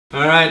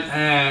All right,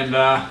 and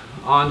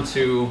on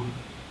to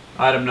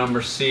item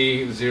number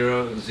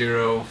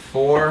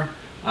C004.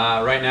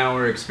 Right now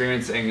we're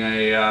experiencing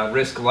a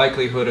risk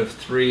likelihood of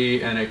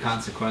 3 and a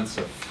consequence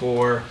of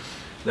 4.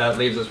 That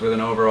leaves us with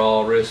an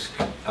overall risk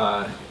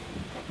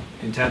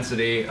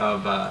intensity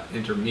of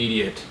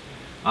intermediate.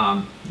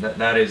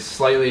 That is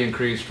slightly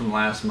increased from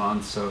last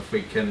month, so if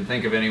we can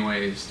think of any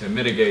ways to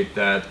mitigate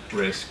that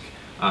risk,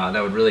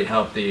 that would really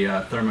help the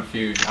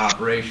thermofuge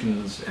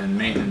operations and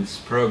maintenance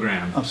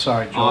program. I'm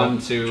sorry, Joel. On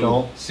to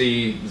Joel,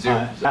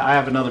 C0. I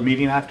have another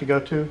meeting I have to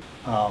go to.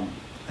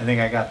 I think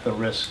I got the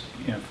risk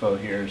info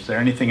here. Is there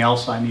anything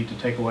else I need to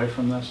take away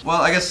from this? Well,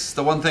 I guess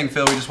the one thing,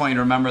 Phil, we just want you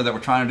to remember that we're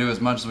trying to do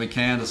as much as we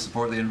can to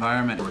support the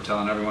environment. What we're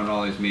telling everyone in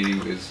all these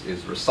meetings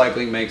is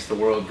recycling makes the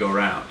world go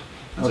round.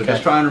 And so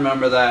just try and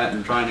remember that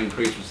and try and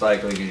increase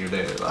recycling in your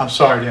daily life. I'm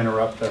sorry to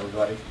interrupt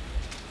everybody.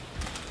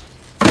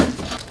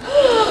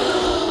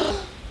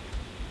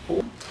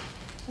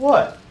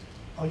 What?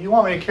 Oh, you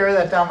want me to carry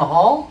that down the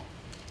hall?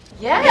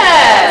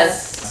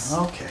 Yes!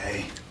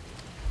 Okay.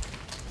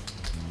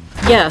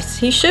 Yes,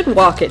 he should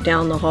walk it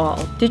down the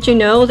hall. Did you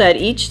know that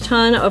each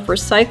ton of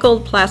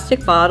recycled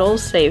plastic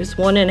bottles saves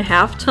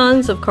 1.5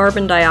 tons of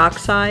carbon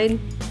dioxide?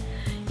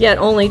 Yet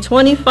only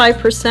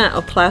 25%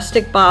 of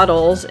plastic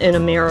bottles in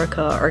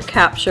America are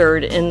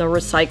captured in the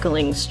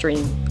recycling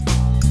stream.